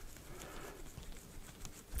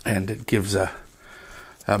 and it gives a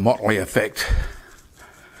motley effect,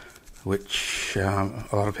 which a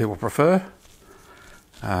lot of people prefer.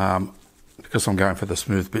 Because I'm going for the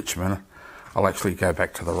smooth bitumen, I'll actually go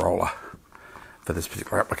back to the roller for this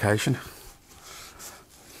particular application.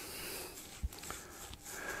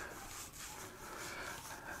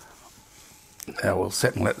 Now we'll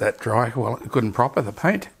set and let that dry well, good and proper, the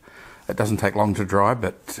paint. It doesn't take long to dry,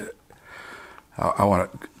 but I want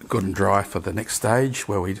it good and dry for the next stage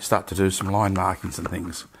where we start to do some line markings and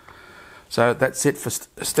things. So that's it for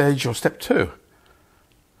stage or step 2.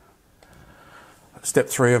 Step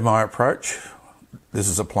 3 of my approach, this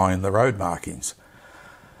is applying the road markings.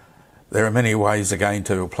 There are many ways again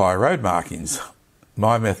to apply road markings.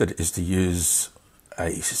 My method is to use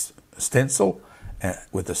a stencil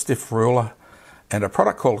with a stiff ruler and a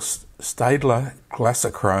product called Staedtler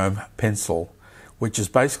Glasochrome pencil, which is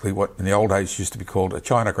basically what in the old days used to be called a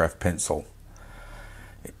Chinograph pencil.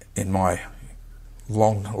 In my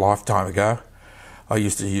long lifetime ago, I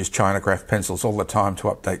used to use Chinograph pencils all the time to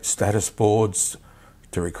update status boards,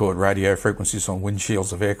 to record radio frequencies on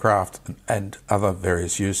windshields of aircraft and other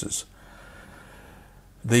various uses.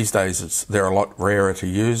 These days they're a lot rarer to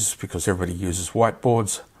use because everybody uses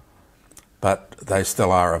whiteboards, but they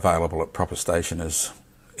still are available at proper stationers.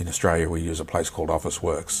 In Australia we use a place called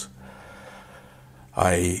Officeworks.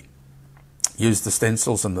 I use the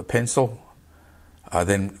stencils and the pencil. I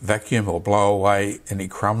then vacuum or blow away any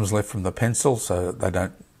crumbs left from the pencil so they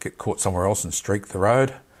don't get caught somewhere else and streak the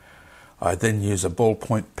road. I then use a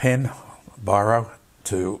ballpoint pen, biro,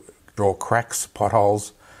 to draw cracks,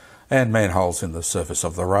 potholes and manholes in the surface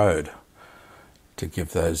of the road to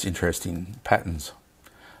give those interesting patterns.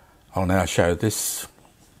 I'll now show this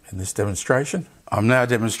in this demonstration. I'm now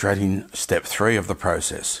demonstrating step 3 of the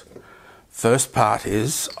process. First part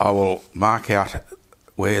is I will mark out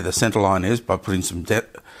where the centre line is by putting some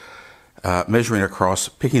measuring across,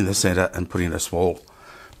 picking the centre and putting a small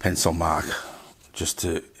pencil mark just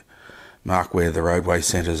to mark where the roadway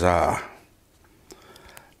centres are.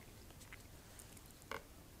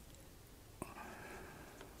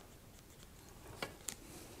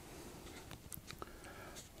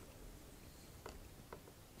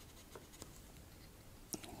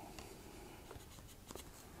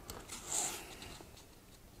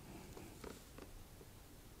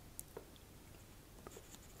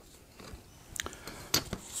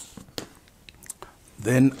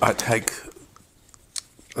 Then I take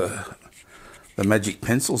the magic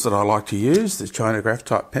pencils that I like to use, the Chinograph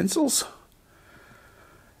type pencils.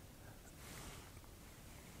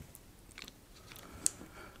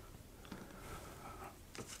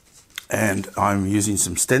 And I'm using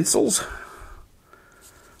some stencils.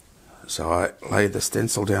 So I lay the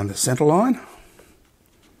stencil down the centre line.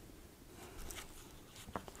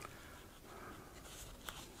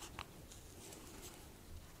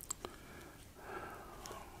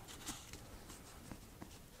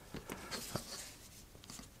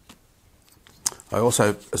 I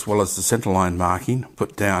also, as well as the centre line marking,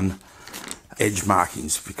 put down edge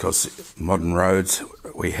markings because modern roads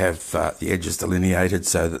we have the edges delineated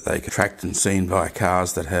so that they can be tracked and seen by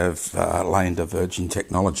cars that have lane diverging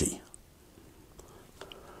technology.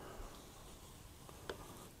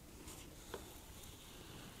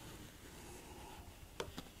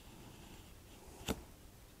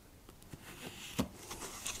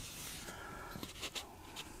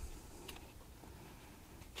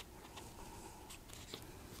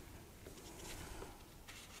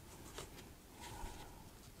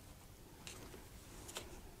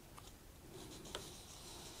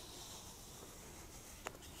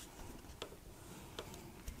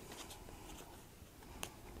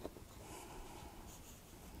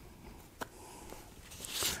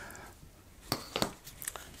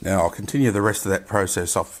 Now I'll continue the rest of that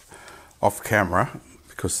process off camera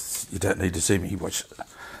because you don't need to see me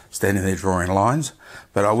standing there drawing lines,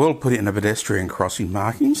 but I will put in a pedestrian crossing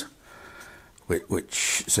markings,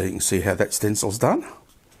 which so you can see how that stencil's done.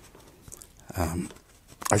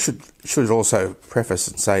 I should also preface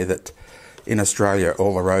and say that in Australia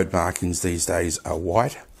all the road markings these days are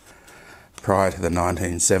white. Prior to the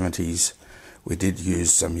 1970s we did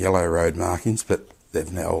use some yellow road markings, but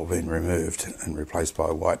they've now all been removed and replaced by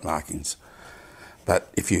white markings. But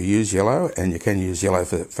if you use yellow, and you can use yellow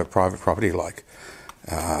for private property like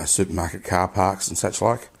supermarket car parks and such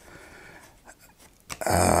like,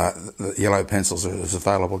 the yellow pencils are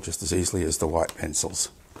available just as easily as the white pencils.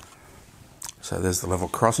 So there's the level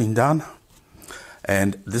crossing done,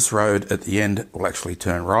 and this road at the end will actually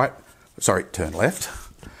turn left.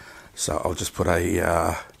 So I'll just put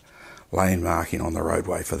a lane marking on the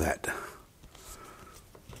roadway for that.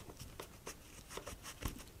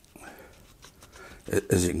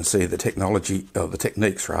 As you can see, the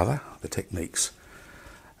techniques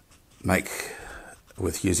make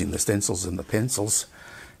with using the stencils and the pencils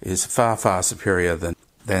is far, far superior than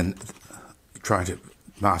trying to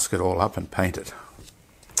mask it all up and paint it.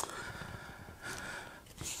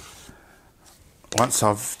 Once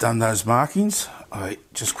I've done those markings, I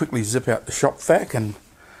just quickly zip out the shop vac and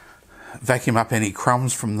vacuum up any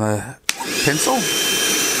crumbs from the pencil.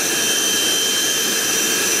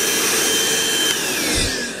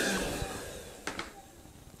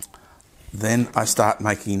 Then I start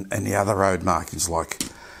making any other road markings, like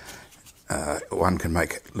one can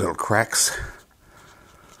make little cracks.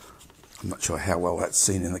 I'm not sure how well that's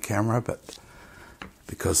seen in the camera, but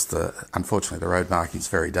because unfortunately the road marking is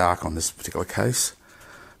very dark on this particular case,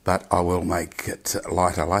 but I will make it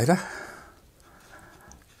lighter later.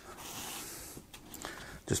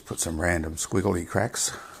 Just put some random squiggly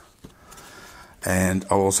cracks, and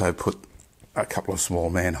I'll also put a couple of small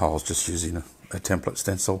manholes just using a template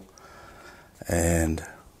stencil and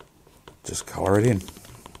just colour it in.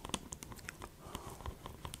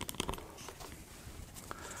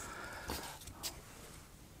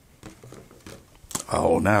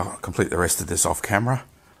 I'll now complete the rest of this off camera.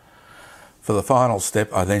 For the final step,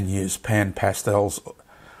 I then use pan pastels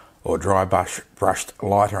or dry brushed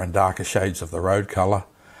lighter and darker shades of the road colour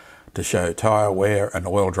to show tyre wear and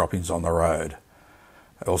oil droppings on the road.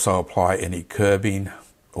 I also apply any curbing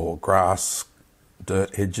or grass,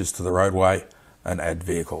 dirt edges to the roadway and add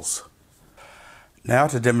vehicles. Now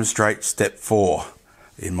to demonstrate step 4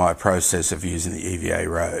 in my process of using the EVA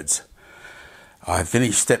roads. I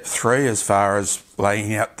finished step 3 as far as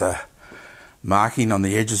laying out the marking on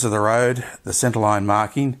the edges of the road, the centerline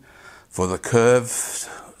marking for the curve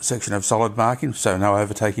section of solid marking, so no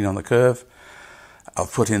overtaking on the curve.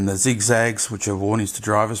 I've put in the zigzags, which are warnings to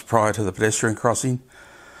drivers prior to the pedestrian crossing,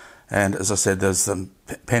 and as I said, there's some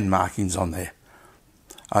pen markings on there.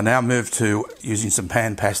 I now move to using some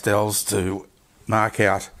pan pastels to mark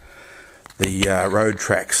out the road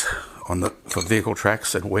tracks for vehicle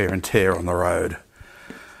tracks and wear and tear on the road.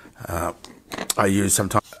 I use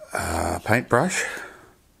sometimes a paintbrush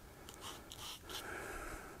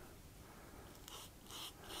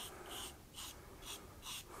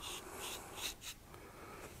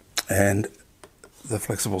and the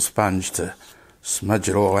flexible sponge to smudge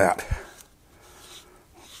it all out.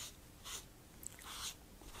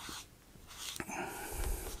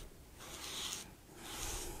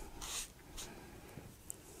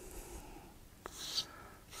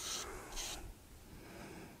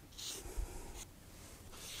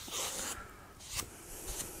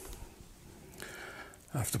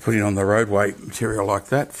 After putting on the roadway material like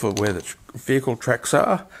that for where the vehicle tracks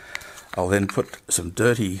are, I'll then put some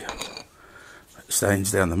dirty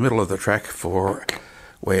stains down the middle of the track for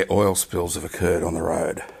where oil spills have occurred on the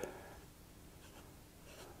road.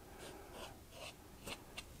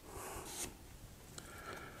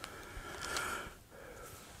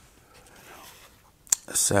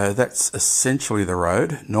 So that's essentially the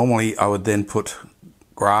road. Normally I would then put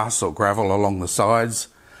grass or gravel along the sides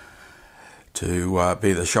to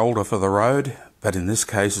be the shoulder for the road, but in this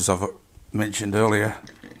case, as I've mentioned earlier,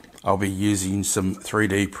 I'll be using some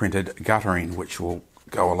 3D printed guttering which will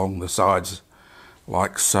go along the sides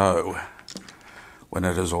like so when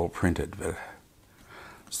it is all printed, but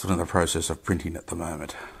still in the process of printing at the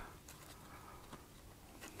moment.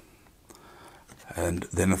 And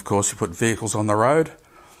then of course you put vehicles on the road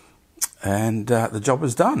and the job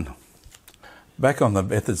is done. Back on the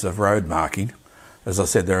methods of road marking, as I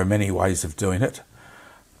said, there are many ways of doing it.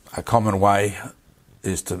 A common way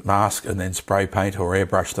is to mask and then spray paint or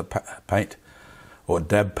airbrush the paint or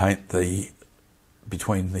dab paint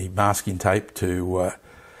between the masking tape to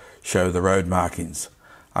show the road markings.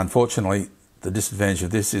 Unfortunately, the disadvantage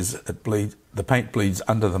of this is the paint bleeds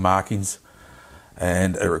under the markings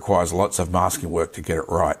and it requires lots of masking work to get it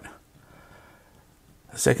right.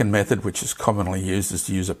 The second method, which is commonly used, is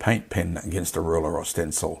to use a paint pen against a ruler or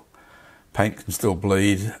stencil. Paint can still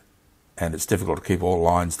bleed and it's difficult to keep all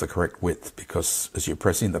lines the correct width because as you're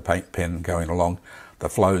pressing the paint pen going along, the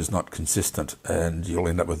flow is not consistent and you'll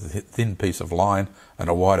end up with a thin piece of line and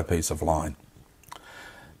a wider piece of line.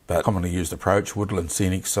 But commonly used approach, Woodland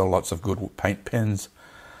Scenic sell lots of good paint pens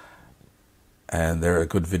and there are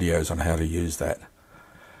good videos on how to use that.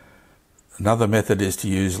 Another method is to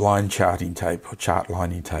use line charting tape or chart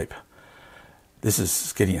lining tape. This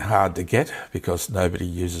is getting hard to get because nobody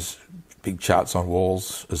uses big charts on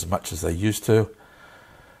walls as much as they used to.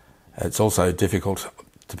 It's also difficult,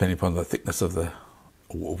 depending upon the thickness of the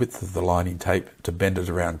width of the lining tape, to bend it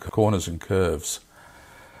around corners and curves.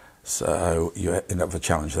 So you end up with a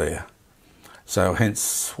challenge there. So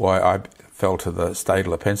hence why I fell to the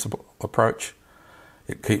Staedtler pencil approach.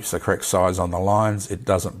 It keeps the correct size on the lines, it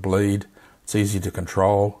doesn't bleed, It's easy to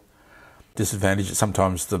control. Disadvantage is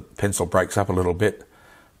sometimes the pencil breaks up a little bit,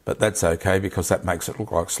 but that's okay because that makes it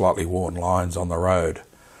look like slightly worn lines on the road.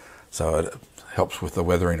 So it helps with the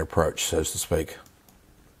weathering approach, so to speak.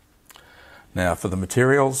 Now for the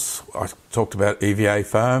materials, I talked about EVA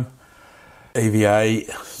foam.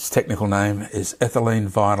 EVA's technical name is ethylene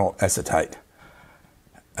vinyl acetate,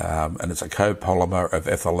 and it's a copolymer of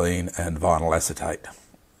ethylene and vinyl acetate,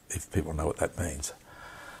 if people know what that means.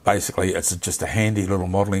 Basically, it's just a handy little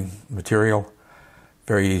modelling material,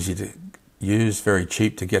 very easy to use, very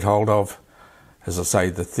cheap to get hold of. As I say,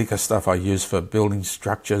 the thicker stuff I use for building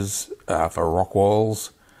structures, for rock walls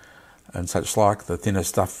and such like, the thinner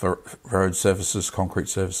stuff for road surfaces, concrete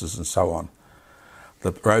surfaces and so on.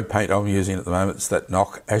 The road paint I'm using at the moment is that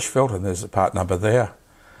Knock Asphalt, and there's a part number there.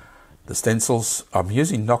 The stencils, I'm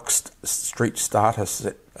using Knock Street Starter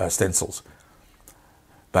stencils,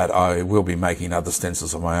 but I will be making other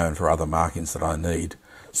stencils of my own for other markings that I need,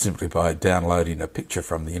 simply by downloading a picture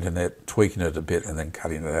from the internet, tweaking it a bit and then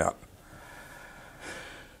cutting it out.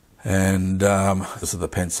 And these are the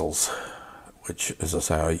pencils, which, as I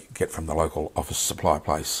say, I get from the local office supply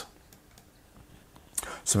place.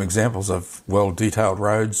 Some examples of well-detailed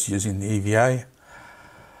roads using the EVA.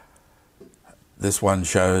 This one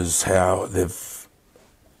shows how they've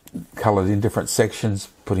coloured in different sections,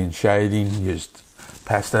 put in shading, used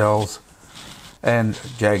pastels, and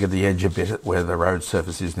jagged the edge a bit where the road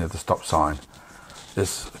surface is near the stop sign.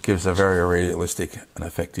 This gives a very realistic and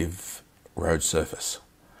effective road surface.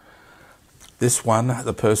 This one,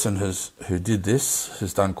 the person who did this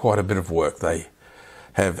has done quite a bit of work. They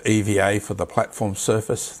have EVA for the platform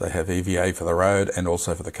surface, they have EVA for the road and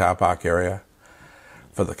also for the car park area.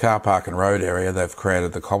 For the car park and road area, they've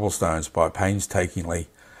created the cobblestones by painstakingly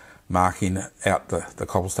marking out the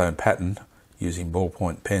cobblestone pattern using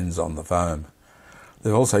ballpoint pens on the foam.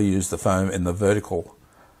 They've also used the foam in the vertical,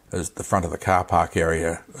 as the front of the car park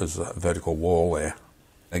area, as a vertical wall there.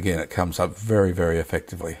 Again, it comes up very, very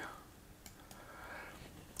effectively.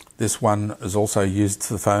 This one is also used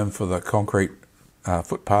the foam for the concrete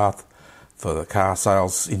footpath, for the car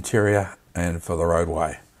sales interior and for the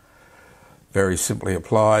roadway. Very simply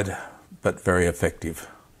applied, but very effective.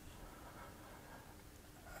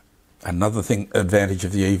 Another advantage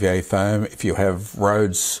of the EVA foam, if you have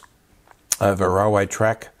roads over a railway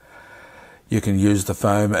track, you can use the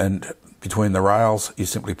foam and between the rails you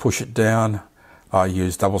simply push it down. I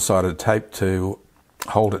use double-sided tape to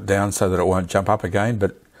hold it down so that it won't jump up again,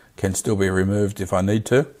 but can still be removed if I need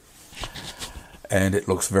to. And it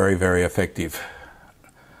looks very, very effective.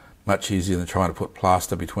 Much easier than trying to put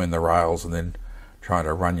plaster between the rails and then trying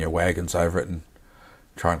to run your wagons over it and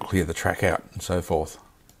try and clear the track out and so forth.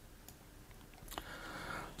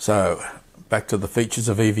 So, back to the features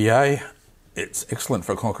of EVA. It's excellent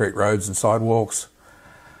for concrete roads and sidewalks.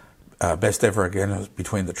 Best ever again is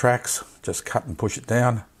between the tracks. Just cut and push it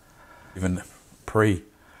down. Even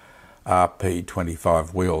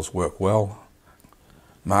pre-RP25 wheels work well.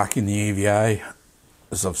 Marking the EVA,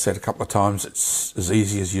 as I've said a couple of times, it's as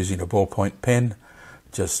easy as using a ballpoint pen.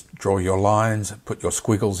 Just draw your lines, put your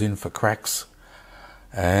squiggles in for cracks,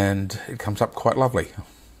 and it comes up quite lovely.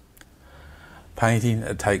 Painting,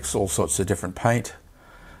 it takes all sorts of different paint.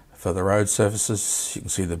 For the road surfaces, you can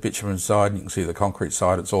see the bitumen side, and you can see the concrete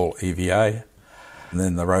side, it's all EVA. And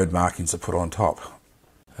then the road markings are put on top.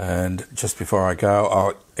 And just before I go,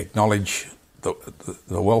 I'll acknowledge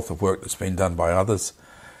the wealth of work that's been done by others.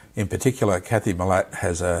 In particular, Kathy Milat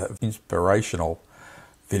has an inspirational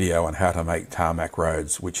video on how to make tarmac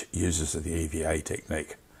roads, which uses the EVA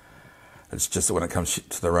technique. It's just that when it comes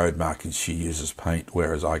to the road markings, she uses paint,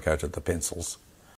 whereas I go to the pencils.